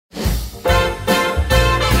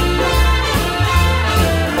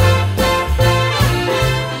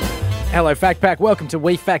Hello, Fact Pack. Welcome to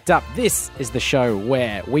We Fact Up. This is the show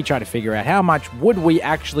where we try to figure out how much would we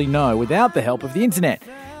actually know without the help of the internet.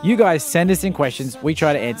 You guys send us in questions. We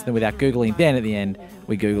try to answer them without Googling. Then at the end,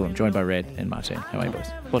 we Google them. Joined by Red and Martine. How are you,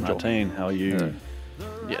 boys? Bonjour. Martine, how are you?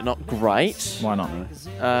 Yeah, not great. Why not?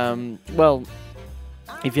 Well,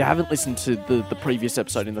 if you haven't listened to the previous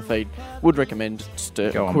episode in the feed, would recommend just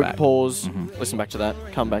a Go on quick back. pause, listen back to that,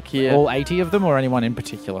 come back here. All 80 of them or anyone in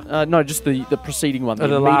particular? No, just the preceding one.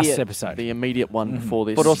 The last episode. The immediate one before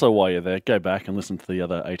this. But also while you're there, go back and listen to the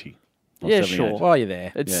other 80. or Yeah, 78. sure. While you're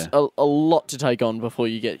there. It's a lot to take on before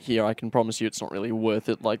you get here. I can promise you it's not really worth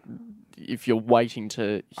it. Like, if you're waiting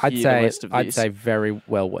to hear the rest of this. I'd say very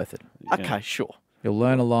well worth it. Okay, sure. You'll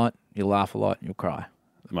learn a lot, you'll laugh a lot, and you'll cry.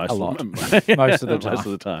 Most A lot. Most Most of the time. Most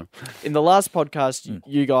of the time. In the last podcast,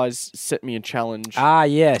 you guys set me a challenge. Ah,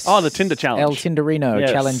 yes. Oh, the Tinder challenge. El Tinderino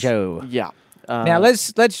Yes. Challenge-o. Yeah. Now,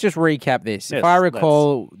 let's just recap this. Yes, If I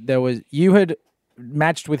recall, you had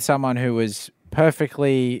matched with someone who was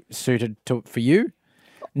perfectly suited for you,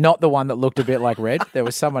 not the one that looked a bit like Red. There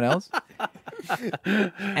was someone else.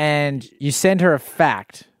 And you sent her a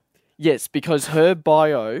fact. Yes, because her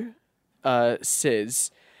bio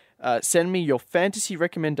says, send me your fantasy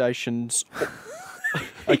recommendations.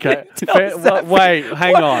 Okay. Wait,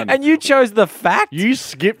 hang on. And you chose the fact? You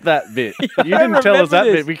skipped that bit. You I didn't tell us that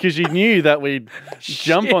remember this. bit because you knew that we'd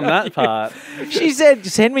jump on that part. She said,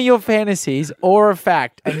 send me your fantasies or a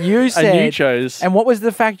fact. And you said... And you chose. And what was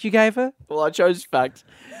the fact you gave her? Well, I chose fact.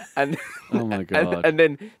 And Oh my God. and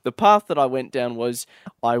then the path that I went down was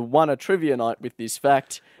I won a trivia night with this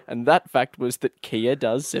fact, and that fact was that Kia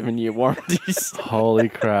does 7-year warranties. Holy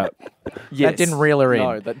crap. Yes. That didn't reel her in.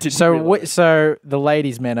 No, that didn't So, reel her in. so the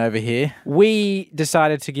ladies' men over here, we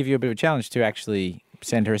decided to give you a bit of a challenge to actually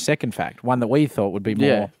send her a second fact, one that we thought would be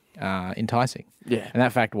more enticing. Yeah. And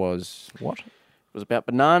that fact was what? It was about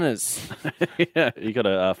bananas. Yeah, you got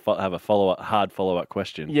to have a hard follow-up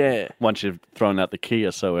question. Yeah. Once you've thrown out the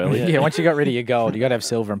Kia so early. Yeah, once you got rid of your gold, you got to have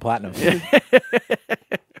silver and platinum.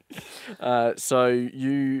 So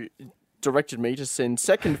you directed me to send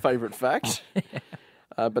second favourite fact.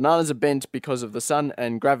 Bananas are bent because of the sun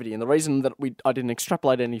and gravity. And the reason that I didn't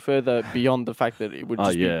extrapolate any further beyond the fact that it would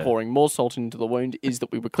just be pouring more salt into the wound is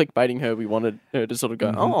that we were clickbaiting her. We wanted her to sort of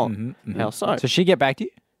go, how so? So she get back to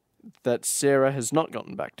you? That Sarah has not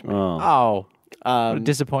gotten back to me. Oh, what a Um,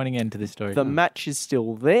 disappointing end to this story. the match is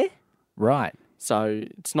still there. Right. So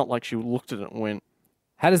it's not like she looked at it and went,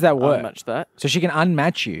 How does that work? unmatch that. So she can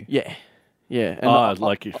unmatch you? Yeah. Yeah. And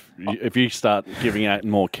Like if you start giving out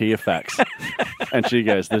more Kia facts and she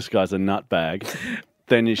goes, this guy's a nutbag,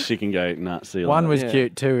 then she can go, nah, see you One later. was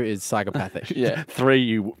cute, two is psychopathic. yeah. 3,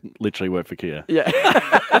 you literally work for Kia. Yeah.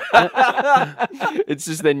 It's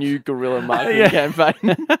just their new guerrilla marketing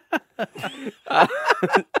campaign.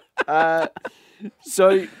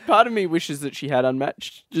 So part of me wishes that she had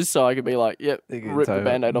unmatched, just so I could be like, yep, rip the over.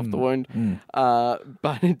 Band-Aid off the wound.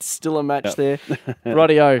 But it's still a match there.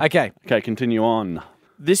 Rightio. Okay. Okay, continue on.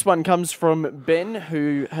 This one comes from Ben,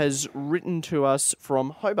 who has written to us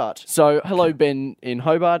from Hobart. So, hello, Ben in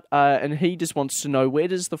Hobart, and he just wants to know, where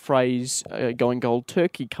does the phrase going cold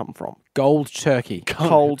turkey come from? Gold turkey.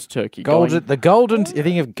 Cold turkey. The golden, you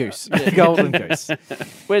think of goose. Golden goose.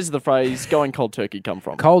 Where's the phrase going cold turkey come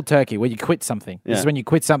from? Cold turkey, where you quit something. This is Yeah. when you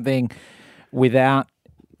quit something without...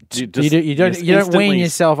 You You don't wean instantly-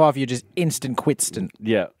 yourself off, you're just instant quidstant.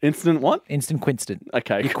 Yeah. Instant what? Instant quidstant.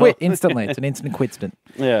 Okay. You quit instantly. It's an instant quidstant.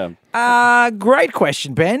 Yeah. Great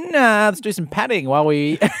question, Ben. Let's do some padding while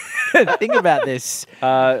we think about this.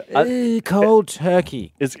 Cold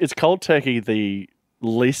turkey. Is cold turkey the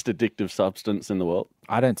least addictive substance in the world?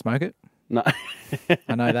 I don't smoke it. No.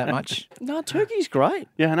 I know that much. No, turkey's great.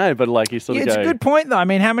 Yeah, I know, but like you sort Yeah, of it's go... a good point, though. I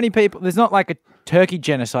mean, how many people... There's not like a turkey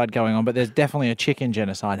genocide going on, but there's definitely a chicken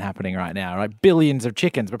genocide happening right now, right? Billions of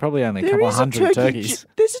chickens, but probably only a couple of hundred turkeys.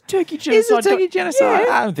 There's a turkey Is genocide. it turkey genocide?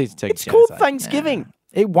 Yeah. I don't think it's turkey It's genocide. called Thanksgiving.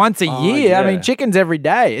 It once a year. I yeah. mean, chicken's every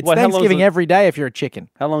day. It's Well, how long is Thanksgiving it- every day if you're a chicken.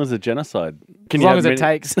 How long is a genocide? Can As you long have as it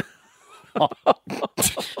many- takes.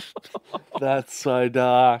 That's so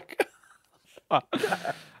dark.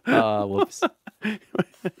 Oh, whoops.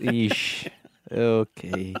 Eesh.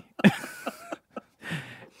 Okay.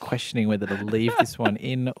 Questioning whether to leave this one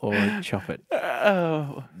in or chop it.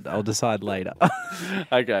 I'll decide later.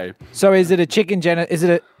 Okay. So is it a chicken is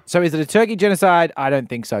it a turkey genocide? I don't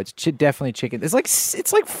think so. It's definitely chicken. There's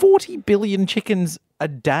it's like 40 billion chickens a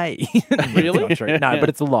day. Really? Not true. No, but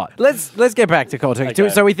it's a lot. Let's get back to cold turkey. Okay.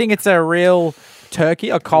 So we think it's a real turkey,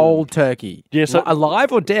 a cold turkey. Yeah, so-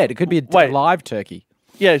 alive or dead? It could be a live turkey.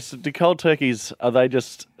 Yes, do cold turkeys, are they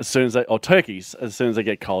just, as soon as they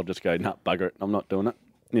get cold, just go, nah, bugger it, I'm not doing it?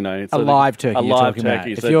 A live turkey. A you're live talking about.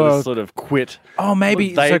 turkey. If So you're just sort of quit. Oh,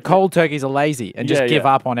 maybe so cold turkeys are lazy and just give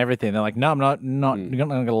up on everything. They're like, no, I'm not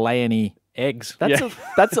going to lay any eggs.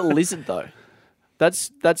 That's a lizard though.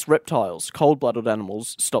 That's reptiles. Cold-blooded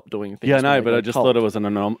animals stop doing things. Yeah, no, but I I just thought it was an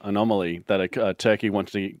anomaly that a turkey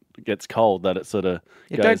once it gets cold that it sort of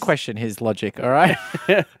goes. Don't question his logic, all right?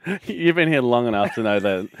 You've been here long enough to know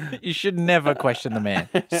that. You should never question the man.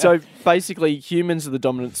 So basically, humans are the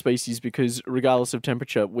dominant species because regardless of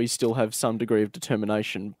temperature, we still have some degree of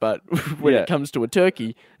determination. But when it comes to a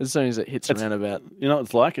turkey, as soon as it hits around about... You know what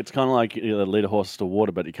it's like? It's kind of like lead a horse to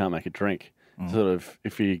water, but you can't make it drink. Sort of,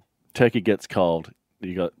 if you... Turkey gets cold,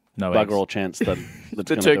 you got no bugger eggs. all chance that it's The going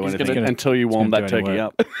to do turkey's anything gonna- until you warm that turkey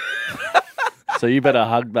up. So you better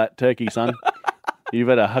hug that turkey, son. You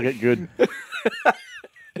better hug it good.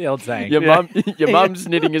 The old saying. Your mum's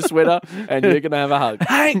knitting a sweater, and you're gonna have a hug.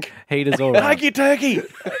 Hank, Heater's all right. hug your turkey.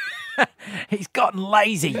 He's gotten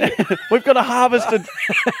lazy. We've got to harvest it.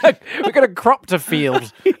 We've got a crop to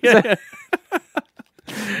field. Yeah.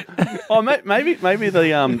 Oh, maybe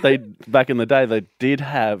they back in the day they did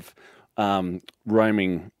have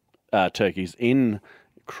roaming turkeys in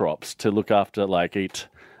crops to look after, like eat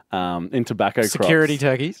in tobacco Security crops.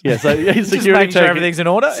 turkeys. Yeah, so Just security making sure turkey. everything's in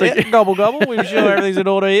order. Gobble, gobble. We're sure everything's in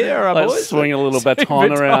order here, all right, Like boys. swing a little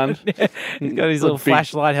baton around. Yeah. He's got his little big-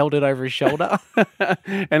 flashlight held it over his shoulder.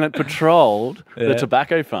 And it patrolled Yeah. the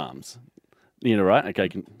tobacco farms. Right? Okay, you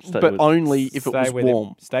can stay But with, only if it Stay was with warm.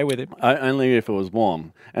 him. Stay with him. only if it was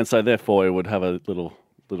warm, and so therefore it would have a little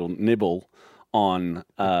nibble on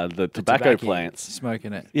the tobacco plants.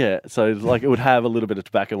 Smoking it. Yeah, so like it would have a little bit of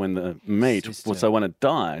tobacco in the meat. Just So when it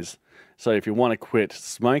dies, so if you want to quit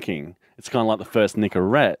smoking, it's kind of like the first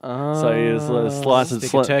Nicorette. So you slice it,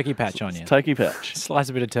 Stick a turkey patch on you. turkey patch. Slice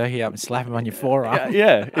a bit of turkey up and slap him on your forearm.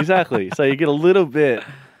 Yeah, exactly. So you get a little bit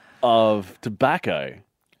of tobacco,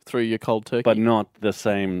 Through your cold turkey. but not the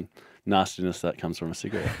same nastiness that comes from a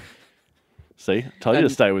cigarette. See, told you to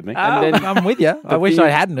stay with me. And then I'm with you. I wish I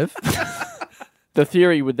hadn't have. the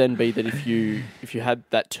theory would then be that if you had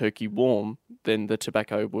that turkey warm, then the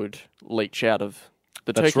tobacco would leach out of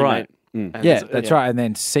the That's turkey right. meat. And Yeah, it's- that's right. And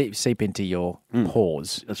then seep into your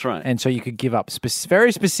pores. That's right. And so you could give up.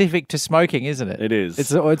 Very specific to smoking, isn't it? It is.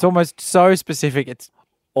 It's almost so specific. It's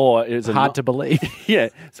Or is it hard to believe. Yeah,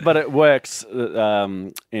 but it works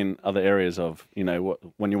in other areas of,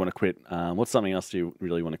 when you want to quit. What's something else do you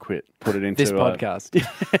really want to quit? Put it into This podcast.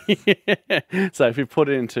 Yeah. So if you put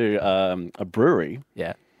it into a brewery,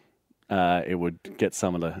 Yeah. it would get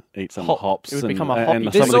some of the hops. It would and, become a and hoppy-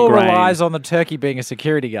 some This of the all grain. relies on the turkey being a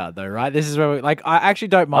security guard, though, right? This is where I actually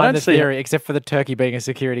don't mind don't the see theory, except for the turkey being a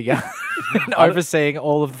security guard and overseeing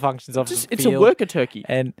all of the functions of the It's a field. worker turkey.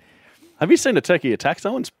 And Have you seen a turkey attack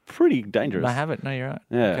someone? It's pretty dangerous. I haven't. No, you're right.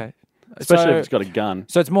 Yeah. Okay. Especially if it's got a gun.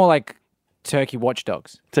 So it's more like turkey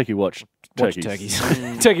watchdogs. Turkey watch turkeys.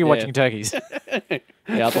 Turkey watching turkeys.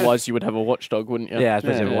 Yeah, otherwise you would have a watchdog, wouldn't you? Yeah, I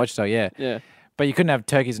suppose you have Yeah. a watchdog, yeah. Yeah. But you couldn't have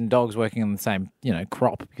turkeys and dogs working on the same,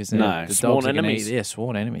 crop because No. the Sworn dogs are gonna enemies. eat,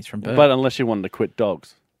 sworn enemies from birth. But unless you wanted to quit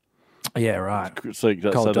dogs. Yeah, right. So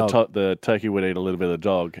Cold the, dog. the turkey would eat a little bit of the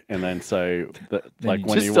dog, and then when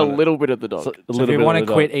Just you a want little bit of the dog. So if you want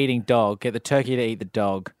to quit eating dog, get the turkey to eat the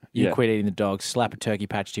dog. You Yeah. quit eating the dog, slap a turkey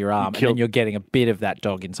patch to your arm, and kill- then you're getting a bit of that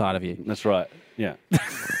dog inside of you. That's right. Yeah.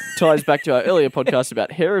 Ties back to our earlier podcast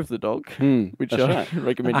about hair of the dog, which that's I right.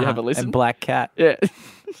 recommend you have a listen. And black cat. Yeah.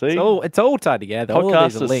 See, It's all tied together. All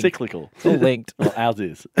of these podcasts are are linked. cyclical. It's all linked, Well, ours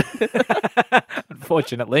is.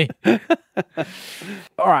 unfortunately.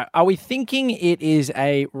 All right. Are we thinking it is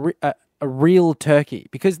a real turkey?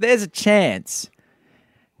 Because there's a chance.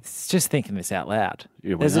 It's just thinking this out loud.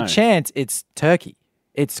 Yeah, we There's know. a chance it's Turkey.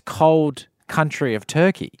 It's cold country of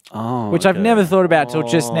Turkey. Oh, which I've never thought about till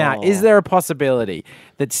just now. Is there a possibility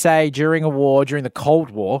that, say, during the Cold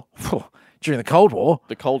War,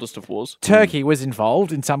 The coldest of wars. Turkey was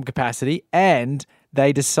involved in some capacity, and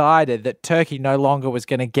they decided that Turkey no longer was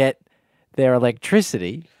going to get their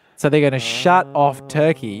electricity, so they're going to shut off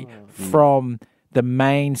Turkey from the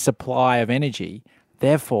main supply of energy,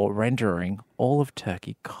 therefore rendering all of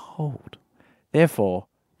Turkey cold. Therefore,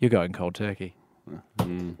 you're going cold turkey.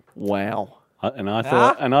 Wow. And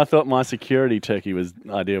I thought my security turkey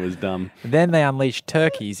idea was dumb. Then they unleashed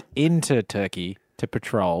turkeys into Turkey to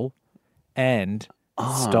patrol and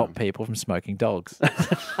stop people from smoking dogs.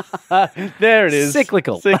 There it is.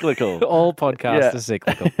 Cyclical. Cyclical. All podcasts Yeah. are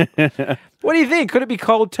cyclical. What do you think? Could it be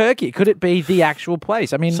cold turkey? Could it be the actual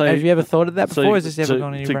place? I mean, So- have you ever thought of that before? Has this ever to,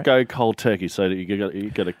 gone in your to brain? go cold turkey, so that you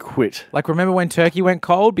got to quit. Like, remember when Turkey went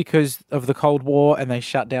cold because of the Cold War and they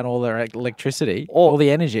shut down all their electricity, all the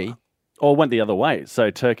energy? or went the other way.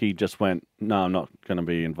 So Turkey just went, no, I'm not going to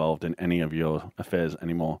be involved in any of your affairs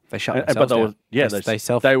anymore. They shut themselves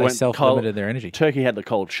down. They went self-limited their energy. Turkey had the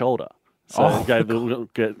cold shoulder. So gave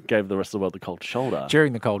the rest of the world the cold shoulder.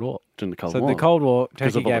 During the Cold War. So the Cold War,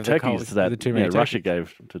 Turkey gave the cold to that, too many Russia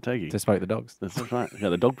gave to Turkey. to smoke the dogs. That's right. Yeah,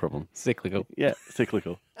 the dog problem. Cyclical. Yeah,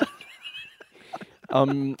 cyclical.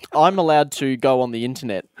 I'm allowed to go on the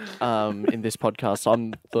internet in this podcast.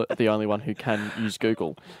 I'm the only one who can use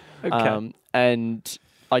Google. Okay. And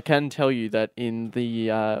I can tell you that in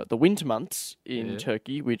the winter months in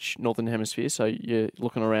Turkey, which Northern Hemisphere, so you're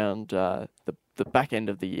looking around the back end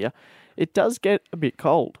of the year, it does get a bit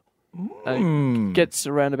cold. It gets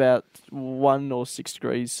around about 1 or 6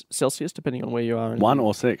 degrees Celsius, depending on where you are. 1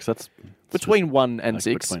 or 6, that's... Between 1 and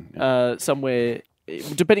 6, somewhere,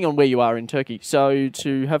 depending on where you are in Turkey. So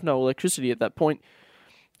to have no electricity at that point...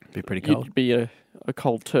 Be pretty cold. You'd be a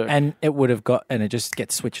cold Turk. And it would have it just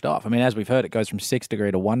gets switched off. I mean, as we've heard, it goes from 6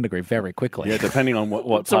 degree to 1 degree very quickly. Yeah, depending on what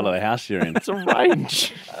part of the house you're in. It's a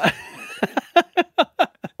range.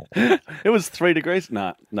 It was 3 degrees.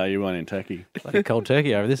 No, you weren't in Turkey. Bloody cold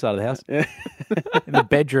turkey over this side of the house. Yeah. In the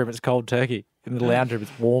bedroom, it's cold turkey. In the lounge room,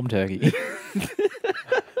 it's warm turkey.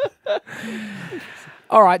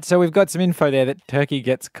 All right, so we've got some info there that Turkey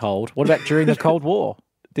gets cold. What about during the Cold War?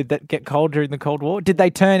 Did that get cold during the Cold War? Did they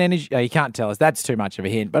turn energy? Oh, you can't tell us. That's too much of a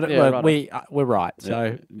hint. But we're right.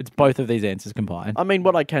 So it's both of these answers combined. I mean,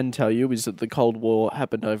 what I can tell you is that the Cold War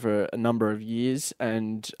happened over a number of years,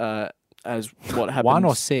 and as what happened... 1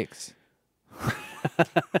 or 6?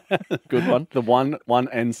 Good one. The 1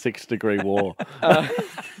 and 6 degree war.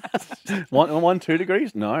 1 2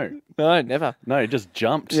 degrees? No, never. No, it just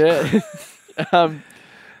jumped. Yeah.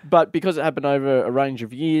 But because it happened over a range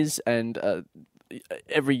of years and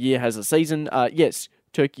every year has a season, yes,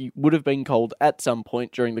 Turkey would have been cold at some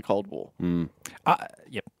point during the Cold War.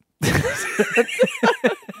 Yep.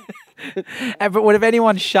 But would have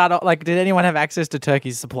anyone shut off? Like, did anyone have access to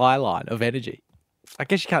Turkey's supply line of energy? I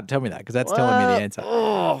guess you can't tell me that because that's telling me the answer.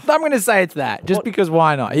 I'm going to say it's that, just because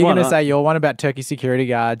why not? You're going to say you're one about Turkey security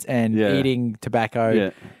guards and eating tobacco. Yeah.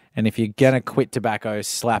 And if you're going to quit tobacco,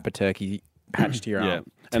 slap a turkey patch to your arm.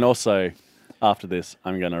 And also, after this,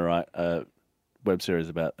 I'm going to write a web series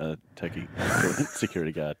about a Turkey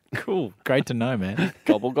security guard. Cool. Great to know, man.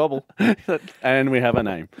 Gobble, gobble. And we have a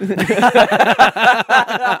name. Okay,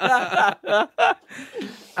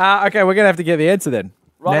 we're going to have to get the answer then.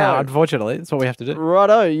 Righto. Now, unfortunately, that's what we have to do.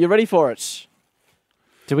 Righto, you ready for it?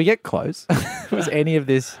 Did we get close? Was any of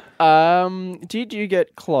this... Did you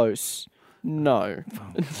get close? No.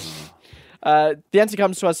 The answer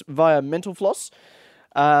comes to us via Mental Floss,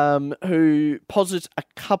 who posits a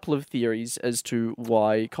couple of theories as to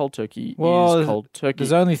why cold turkey is cold turkey.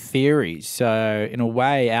 There's only theories, so in a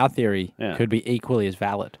way, our theory could be equally as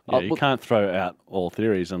valid. Yeah, you can't throw out all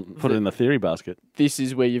theories and put it in the theory basket. This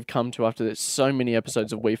is where you've come to after there's so many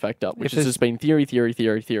episodes of We Fact Up, which has just been theory.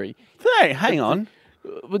 Hey, hang on.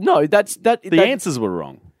 No, the answers were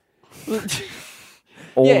wrong.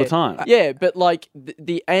 All the time. Yeah, but like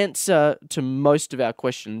the answer to most of our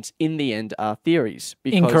questions in the end are theories.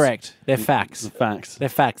 Incorrect. They're facts. Facts. They're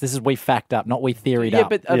facts. This is We Fact Up, not We Theoried Up.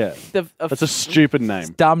 But that's a stupid name. It's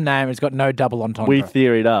a dumb name. It's got no double entendre. We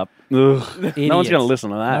Theoried Up. Ugh. No one's going to listen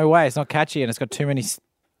to that. No way. It's not catchy and it's got too many...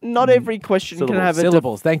 Not every question syllables. Can have a...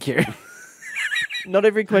 Syllables. Thank you. Not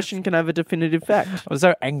every question can have a definitive fact. I was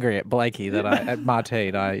so angry at Blakey that at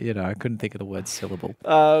Martine, I couldn't think of the word syllable.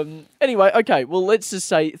 Anyway, okay. Well, let's just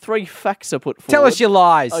say 3 facts are put forward. Tell us your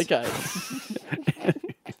lies. Okay.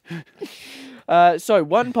 So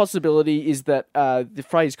one possibility is that the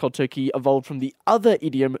phrase cold turkey evolved from the other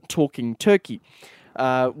idiom talking turkey,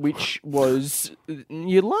 which was,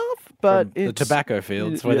 you laugh, but from the tobacco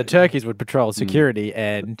fields where the turkeys would patrol security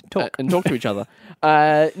and talk. And talk to each other.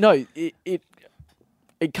 No,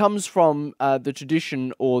 it comes from the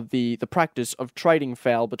tradition or the practice of trading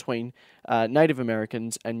fowl between Native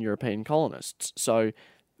Americans and European colonists. So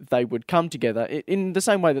they would come together in the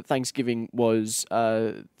same way that Thanksgiving was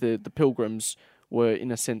the Pilgrims were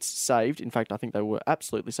in a sense saved. In fact, I think they were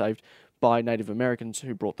absolutely saved by Native Americans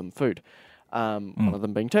who brought them food. One of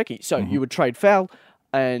them being turkey. So you would trade fowl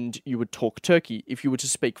and you would talk turkey. If you were to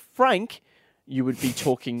speak frank, you would be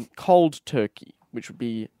talking cold turkey, which would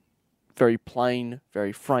be very plain,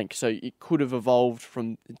 very frank. So it could have evolved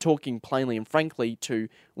from talking plainly and frankly to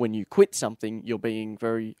when you quit something, you're being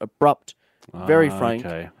very abrupt, very frank.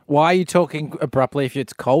 Okay. Why are you talking abruptly if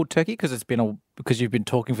it's cold turkey? Because because you've been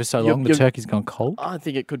talking for so long, the turkey's gone cold? I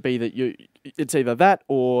think it could be that it's either that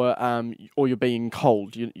or you're being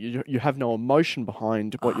cold. You have no emotion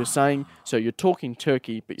behind what you're saying, so you're talking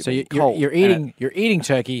turkey, but you're being cold. You're eating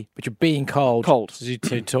turkey, but you're being cold. Cold. So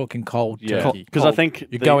you're talking cold Yeah, turkey. because I think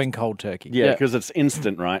You're going cold turkey. Yeah, because it's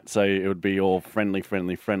instant, right? So it would be all friendly,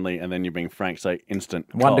 and then you're being frank, so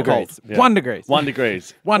instant. 1 cold. degrees. Yeah. 1 degrees. 1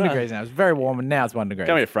 degrees. 1 degrees now. It's very warm, and now it's 1 degree.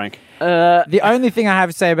 Come here, Frank. The only thing I have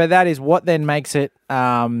to say about that is what then makes it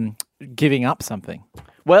giving up something.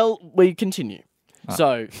 Well, we continue.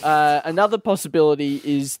 So, another possibility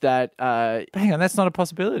is that... Hang on, that's not a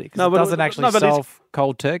possibility because No, it but- doesn't actually no, but it's- solve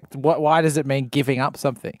cold turkey. Why does it mean giving up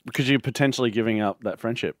something? Because you're potentially giving up that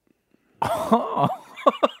friendship.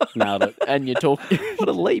 Nailed it. and you're talking... What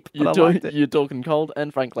a leap. But I liked it. You're talking cold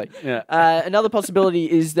and frankly. Yeah. Another possibility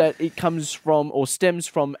is that it comes from or stems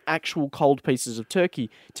from actual cold pieces of turkey.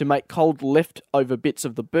 To make cold leftover bits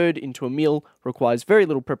of the bird into a meal requires very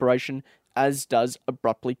little preparation, as does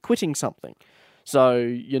abruptly quitting something. So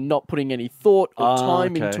you're not putting any thought or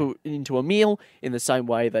time into a meal in the same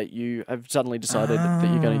way that you have suddenly decided that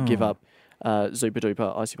you're going to give up Zupa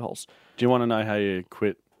Duper Icy Poles. Do you want to know how you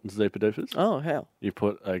quit Zupa Dupers? Oh, how? You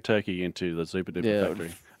put a turkey into the Zupa Duper Yeah,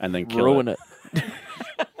 factory and then kill Ruin it.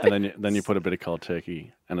 And then you put a bit of cold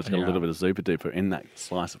turkey and it's got a little bit of Zupa Duper in that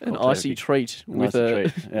slice of cold An turkey. icy treat with Icy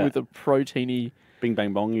treat, yeah. with a proteiny... Bing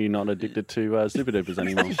bang bong, you're not addicted to Zupa Dupers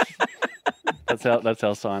anymore. That's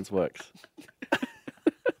how science works.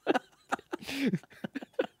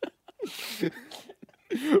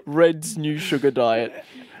 Red's new sugar diet.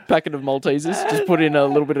 Packet of Maltesers. Just put in a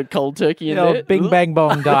little bit of cold turkey in there. Bing Bang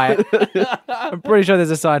Bong diet. I'm pretty sure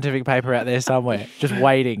there's a scientific paper out there somewhere just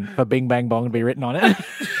waiting for Bing Bang Bong to be written on it.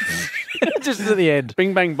 Just at the end.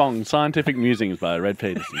 Bing bang bong, scientific musings by Red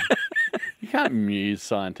Peterson. You can't muse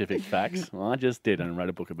scientific facts. Well, I just did and wrote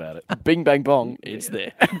a book about it. Bing bang bong, it's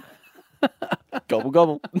there. Gobble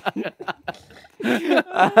gobble.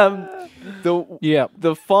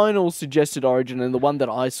 The final suggested origin, and the one that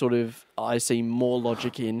I see more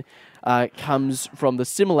logic in, comes from the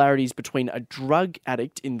similarities between a drug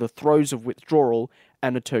addict in the throes of withdrawal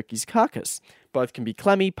and a turkey's carcass. Both can be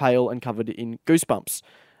clammy, pale, and covered in goosebumps.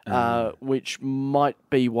 Which might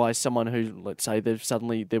be why someone who, let's say,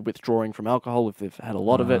 they're withdrawing from alcohol, if they've had a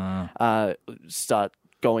lot of it, start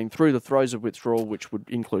going through the throes of withdrawal, which would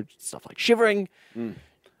include stuff like shivering,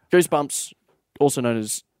 goosebumps, also known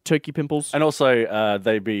as turkey pimples. And also,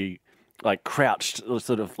 they'd be like crouched,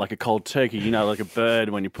 sort of like a cold turkey, like a bird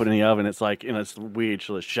when you put it in the oven. It's like in a weird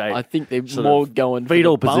sort of shape. I think they're more going for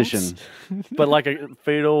fetal the bumps. position, but like a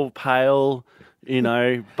fetal, pale,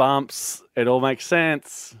 bumps. It all makes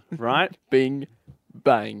sense, right? Bing,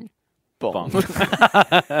 bang, bong.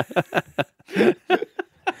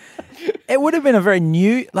 It would have been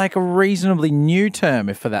a reasonably new term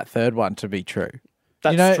if for that third one to be true.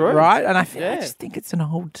 That's true. Right? And I just think it's an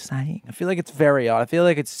old saying. I feel like it's very old. I feel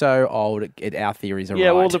like it's so old, our theories are right.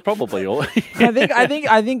 Yeah, well, they're probably all. I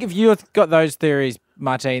think if you've got those theories,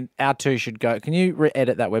 Martine, our two should go. Can you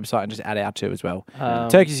edit that website and just add our two as well?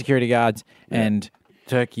 Turkey security guards and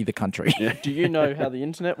Turkey the country. Yeah. Do you know how the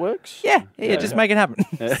internet works? Yeah, just make it happen.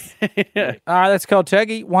 All right, that's called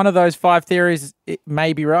Turkey. One of those 5 theories, it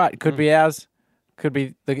may be right. It could be ours. Could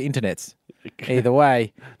be the internet's. Either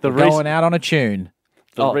way, going out on a tune.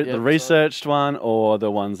 The researched one or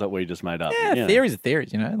the ones that we just made up? Yeah, theories are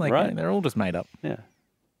theories, right. They're all just made up. Yeah.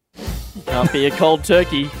 Can't be a cold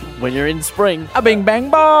turkey when you're in spring. A bing bang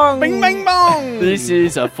bong! Bing bang bong! This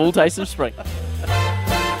is a full taste of spring.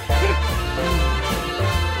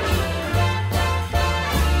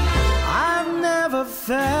 I've never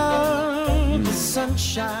felt the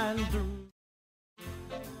sunshine through.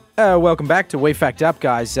 Welcome back to We Fact Up,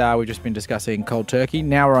 guys. We've just been discussing cold turkey.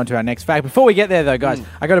 Now we're on to our next fact. Before we get there, though, guys,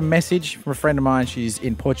 I got a message from a friend of mine. She's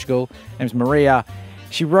in Portugal. Her name's Maria.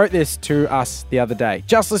 She wrote this to us the other day.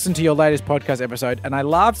 Just listened to your latest podcast episode, and I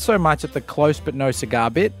laughed so much at the close but no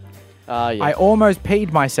cigar bit. I almost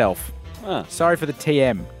peed myself. Sorry for the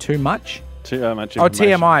TM. Too much? Too much Oh,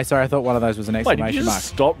 information. TMI. Sorry, I thought one of those was an Wait, exclamation did you mark. just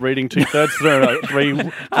stop reading 2/3 through a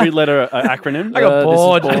three-letter acronym? I got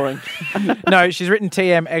bored. This is boring. No, she's written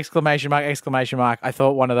TM, exclamation mark, exclamation mark. I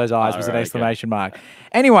thought one of those eyes was an right, exclamation mark.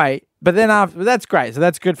 Anyway, But then after, that's great. So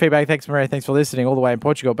that's good feedback. Thanks, Maria. Thanks for listening all the way in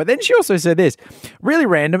Portugal. But then she also said this, really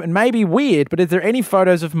random and maybe weird, but is there any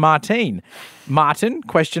photos of Martine? Martin, ?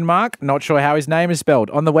 Not sure how his name is spelled,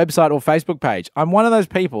 on the website or Facebook page. I'm one of those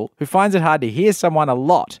people who finds it hard to hear someone a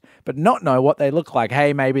lot, but not know what they look like.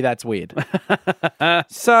 Hey, maybe that's weird.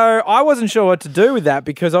 So I wasn't sure what to do with that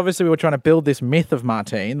because obviously we were trying to build this myth of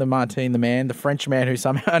Martine, the man, the French man who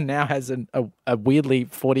somehow now has a weirdly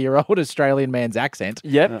 40-year-old Australian man's accent.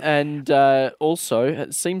 Yep, and also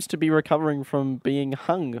it seems to be recovering from being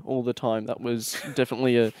hung all the time. That was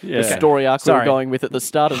definitely a story arc we were going with at the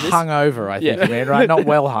start of this. Hungover, I think you mean, right? Not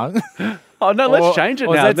well hung. Oh, no, let's change it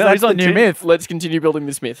now. That's the new myth. Let's continue building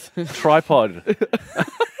this myth. Tripod.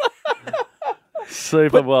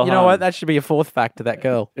 Super well hung. You know what? That should be a fourth fact to that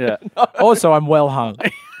girl. Yeah. Also, I'm well hung.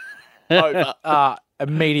 Over.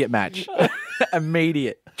 Immediate match.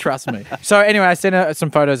 Immediate. Trust me. So anyway, I sent her some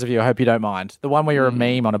photos of you. I hope you don't mind. The one where you're a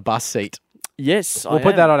meme on a bus seat. Yes, We'll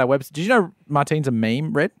put that on our website. Did you know Martine's a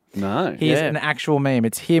meme, Red? No. He is an actual meme.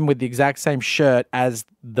 It's him with the exact same shirt as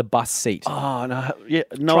the bus seat. Oh, no. Yeah,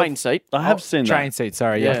 no. Train seat. I have seen that. Train seat,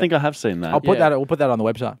 sorry. I Yeah. think I have seen that. We'll put that on the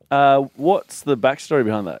website. What's the backstory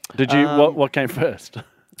behind that? Did you what came first?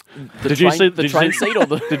 Did you see the train seat or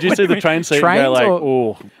the? Did you see the train seat? Trains and go like, or-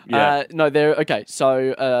 oh, yeah. No, they're okay.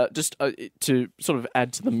 So, just to sort of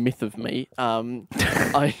add to the myth of me,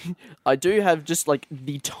 I do have just like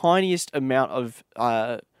the tiniest amount of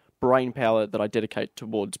brain power that I dedicate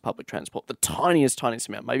towards public transport. The tiniest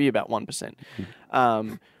amount, maybe about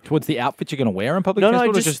 1%. Towards the outfit you're going to wear in public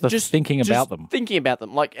transport, or just the thinking about them? Thinking about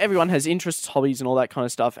them. Like everyone has interests, hobbies, and all that kind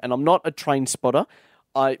of stuff. And I'm not a train spotter,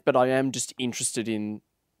 but I am just interested in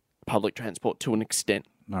public transport to an extent.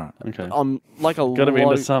 All right. Okay. I'm like a Got to be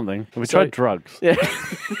into something. Have we tried drugs? Yeah.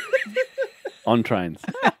 On trains.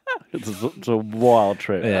 It's a wild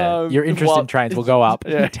trip. Yeah. Your interest in trains will go up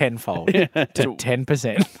tenfold to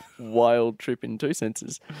 10%. Wild trip in two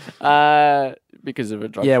senses. Because of a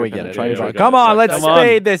drug Yeah, trip we and get a it. train Right. trip. Come on, let's Come on.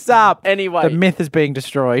 speed this up. Anyway. The myth is being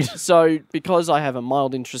destroyed. So, because I have a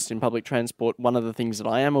mild interest in public transport, one of the things that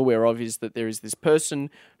I am aware of is that there is this person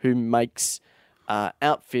who makes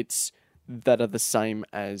outfits that are the same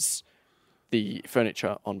as the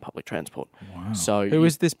furniture on public transport. Wow. So Who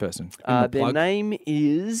is this person? their name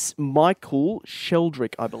is Michael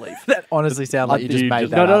Sheldrick, I believe. That honestly sounds like you just made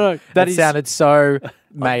that No, up. That is- sounded so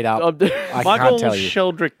made up. I Michael can't tell you.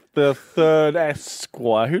 Sheldrick the Third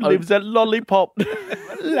Esquire, who lives at Lollipop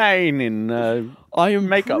Lane in I am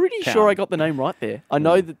Makeup pretty Town. sure I got the name right there. I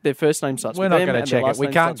know that their first name starts We're with not M going to and check their it. last We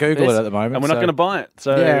name can't starts with Google it S. at the moment. and we're not so- going to buy it.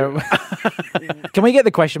 So Yeah. Can we get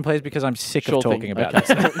the question, please? Because I'm sick Sure of talking thing. about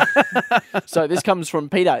Okay. this. So this comes from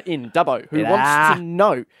Peter in Dubbo, who Peter. wants to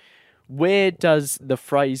know, where does the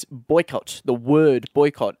phrase boycott, the word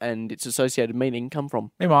boycott and its associated meaning come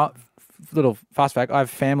from? Meanwhile, little fast fact, I have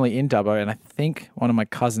family in Dubbo, and I think one of my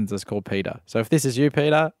cousins is called Peter. So if this is you,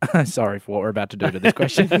 Peter, sorry for what we're about to do to this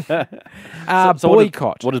question. So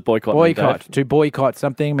Boycott. what does boycott mean, Boycott. Dave? To boycott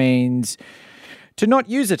something means to not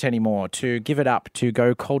use it anymore, to give it up, to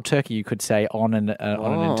go cold turkey, you could say, on an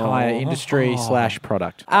entire industry /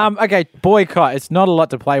 product. Okay, boycott. It's not a lot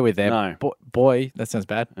to play with there. No. Boy, that sounds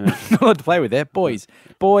bad. Not a lot to play with there. Boys.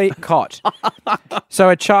 Boycott. So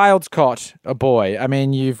a child's cot, a boy. I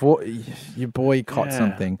mean, you boycott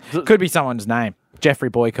something. Could be someone's name. Jeffrey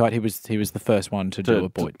Boycott. He was the first one to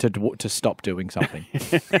do to stop doing something.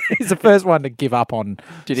 He's the first one to give up on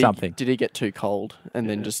something. Did he get too cold and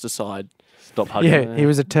then just decide? Stop hugging. Yeah, he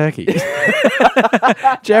was a turkey.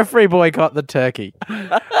 Jeffrey Boycott, the turkey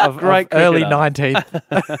of Great early cricketer.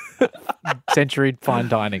 19th century fine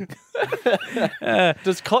dining.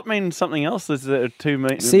 Does cot mean something else? Is there two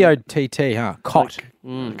mean? COTT, huh? Cot.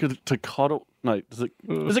 To coddle? No, is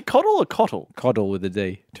it coddle or cottle? Coddle with a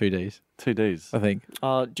D, 2 Ds, 2 Ds. I think.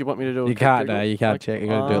 Do you want me to do? You can't. No, you can't check. You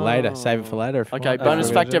got to do it later. Save it for later. Okay,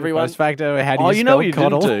 bonus fact, everyone. Bonus fact. How do you Oh, you know spell what you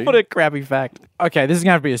coddle? didn't do? What a crappy fact. Okay, this is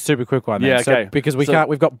going to be a super quick one. Then. Yeah, So, okay. because we can't.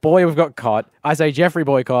 We've got boy. We've got cot. I say Jeffrey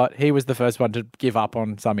Boycott. He was the first one to give up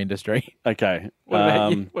on some industry. Okay. What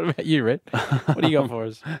about you? What about you, Red? What do you got for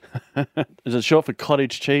us? Is it short for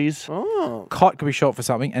cottage cheese? Oh, Cot could be short for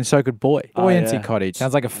something, and so could boy. Buoyancy yeah. Cottage.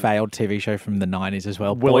 Sounds like a failed TV show from the 90s as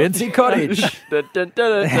well. Will it? Buoyancy Cottage.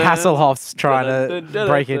 Hasselhoff's trying to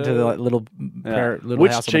break into the little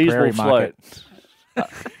Which house on the cheese prairie will market. float?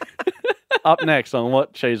 Up next on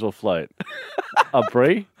what cheese will float? A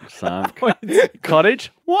brie? Some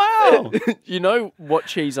cottage? Wow. you know what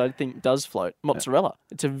cheese I think does float? Mozzarella.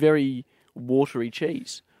 It's a very watery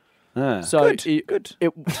cheese. Ah. So Good.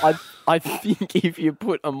 I think if you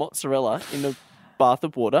put a mozzarella in a bath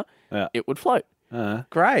of water, Yeah. it would float.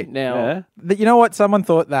 Great. Now, You know what? Someone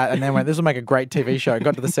thought that and then went, this will make a great TV show.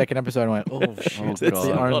 Got to the second episode and went, oh, shit. That's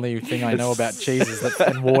the only thing I know about cheeses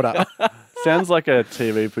and water. Sounds like a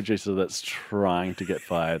TV producer that's trying to get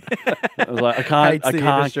fired. I was like, I Hates the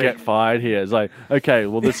can't industry. get fired here. It's like, okay,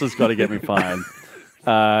 well, this has got to get me fired.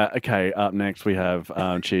 Okay, up next we have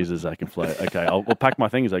cheeses that can float. Okay, we'll pack my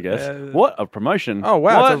things, I guess. What? A promotion? Oh,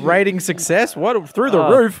 wow. What? It's a rating success? What? Through the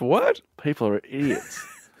roof? What? People are idiots.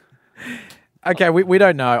 Okay, we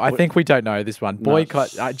don't know. I think we don't know this one.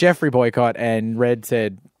 Boycott. Jeffrey boycott and Red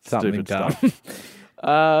said something Stupid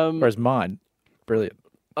dumb. Whereas mine, brilliant.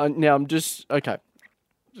 now I'm just... Okay.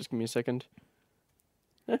 Just give me a second.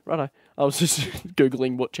 Righto. I was just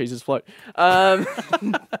Googling what cheeses float.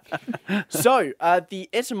 So, the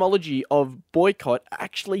etymology of boycott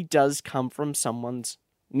actually does come from someone's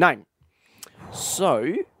name.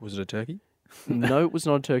 So... Was it a turkey? No, it was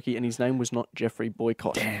not a turkey, and his name was not Jeffrey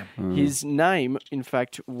Boycott. Damn. His name, in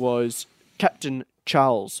fact, was Captain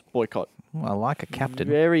Charles Boycott. Oh, I like a captain.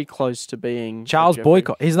 Very close to being Charles Jeffrey.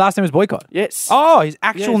 Boycott. His last name was Boycott. Yes. Oh, his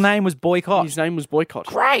actual Yes. name was Boycott. His name was Boycott.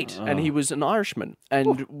 Great. And he was an Irishman.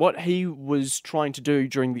 And what he was trying to do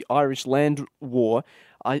during the Irish Land War,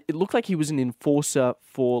 it looked like he was an enforcer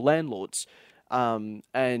for landlords. And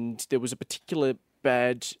there was a particular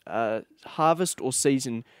bad harvest or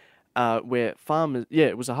season where farmers... Yeah,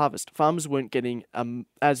 it was a harvest. Farmers weren't getting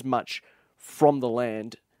as much from the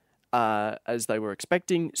land as they were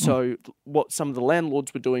expecting. So what some of the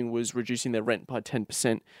landlords were doing was reducing their rent by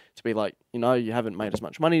 10% to be like, you haven't made as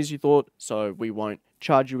much money as you thought, so we won't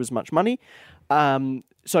charge you as much money.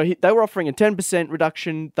 So they were offering a 10%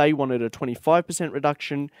 reduction. They wanted a 25%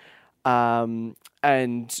 reduction.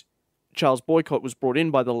 And Charles Boycott was brought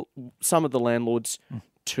in by some of the landlords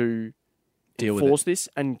to Deal with enforce this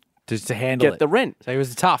and Just to handle get it. the rent. So he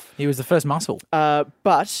was tough. He was the first muscle.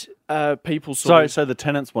 But people saw... So the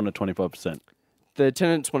tenants wanted 25%. The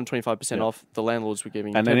tenants wanted 25% off. The landlords were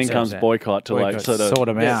giving And then in 10%. comes Boycott to like sort of sort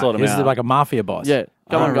him out. Sort him This out. is like a mafia boss. Yeah.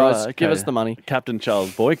 Come on, Right, guys. okay. Give us the money. Captain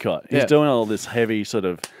Charles Boycott. He's Yeah. doing all this heavy sort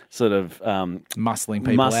of Muscling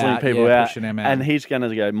people out. Pushing them out. and he's going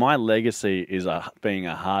to go. My legacy is being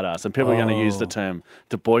a hard ass, and people are going to use the term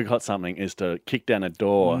to boycott something is to kick down a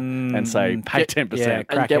door and say pay 10%. Yeah,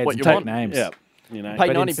 crackheads get what and you take want. names. Yeah, Pay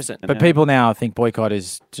But 90%. But people now think boycott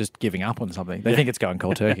is just giving up on something. They think it's going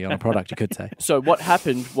cold turkey on a product, you could say. So what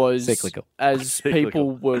happened was, Cyclical. as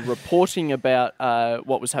people were reporting about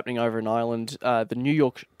what was happening over in Ireland, the New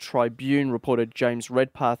York Tribune reporter James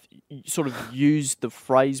Redpath sort of used the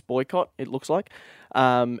phrase boycott, it looks like.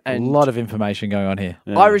 And A lot of information going on here.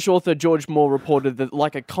 Irish author George Moore reported that,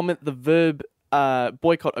 like a comment, the verb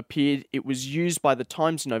boycott appeared. It was used by the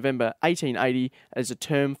Times in November 1880 as a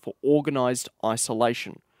term for organised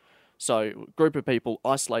isolation. So, a group of people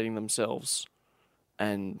isolating themselves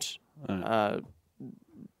and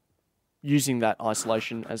using that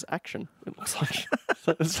isolation as action, it looks like.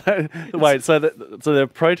 So they're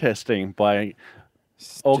protesting by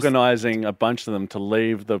organising a bunch of them to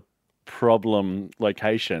leave the problem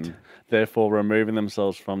location, therefore removing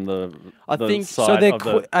themselves from the think- site So they're of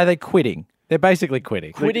the... are they quitting? They're basically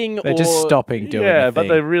quitting. Quitting They're just or- stopping doing Yeah, the but thing.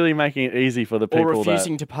 they're really making it easy for the people Or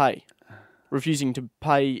refusing to pay. Refusing to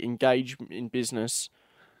pay, engage in business.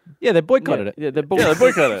 Yeah, they boycotted it. Yeah, they're they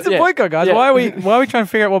boycott It's it. a boycott, guys. Yeah. Why are we trying to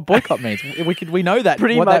figure out what boycott means? We know that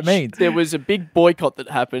pretty what much that means. there was a big boycott that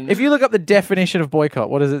happened. If you look up the definition of boycott,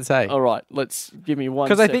 what does it say? All right, let's give me one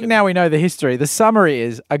Because I think now we know the history. The summary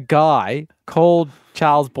is a guy called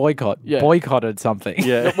Charles Boycott boycotted something.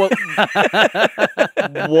 Yeah. Well,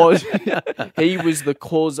 he was the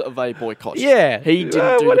cause of a boycott. Yeah. He didn't do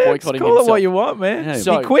the whatever. boycotting Call himself. it what you want, man. Yeah,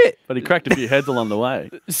 So- he quit. But he cracked a few heads along the way.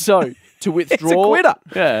 So to It's withdraw, a quitter.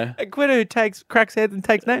 Yeah. A quitter who cracks heads and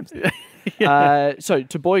takes names. So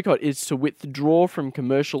to boycott is to withdraw from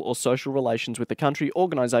commercial or social relations with the country,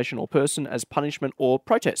 organisation, or person as punishment or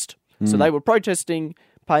protest. So they were protesting,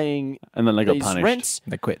 paying And then they got these punished. rents.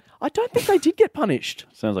 They quit. I don't think they did get punished.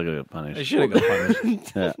 Sounds like they got punished. They should have got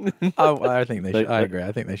punished. Yeah. Oh, I think they should. I they- agree.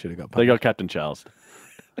 I think they should have got They punished. got Captain Charles.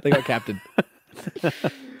 They got captain.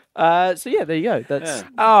 So yeah, there you go. That's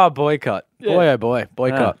Oh, boycott. Boy, oh boy.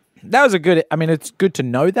 Boycott. That was a good... I mean, it's good to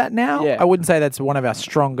know that now. Yeah. I wouldn't say that's one of our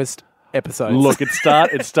strongest episodes. Look, it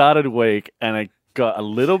started weak and it got a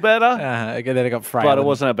little better, Okay, then it got frail. but it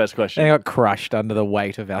wasn't our best question. And it got crushed under the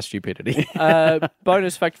weight of our stupidity.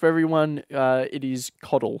 Bonus fact for everyone: it is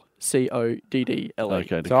coddle, CODDLE.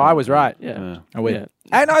 Okay, So I was right. Yeah. I win. Yeah.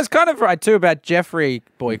 And I was kind of right too about Jeffrey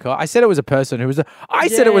boycott. I said it was a person who was. I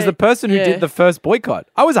said it was the person who did the first boycott.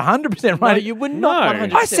 I was 100% right. No, you were not. No.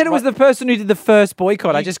 100% I said it was the person who did the first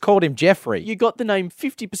boycott. I just called him Jeffrey. You got the name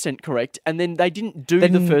 50% correct, and then they didn't do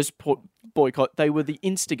the first boycott. They were the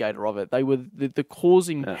instigator of it. They were the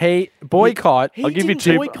causing. He boycott. He I'll give you didn't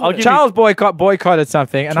two. boycott I'll it. give you Charles boycotted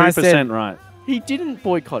something, and I 2% said, right. He didn't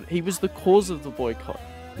boycott. He was the cause of the boycott.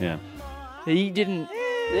 Yeah. He didn't.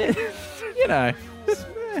 you know,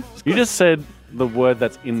 You just said the word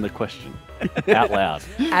that's in the question out loud.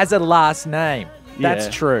 as a last name. That's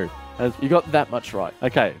Yeah. true. You got that much right.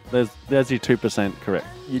 Okay, there's your 2% correct.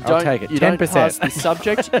 You I'll don't. take it. You don't 10%. pass the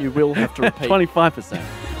subject. You will have to repeat. 25%.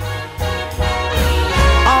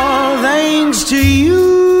 All thanks to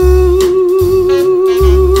you.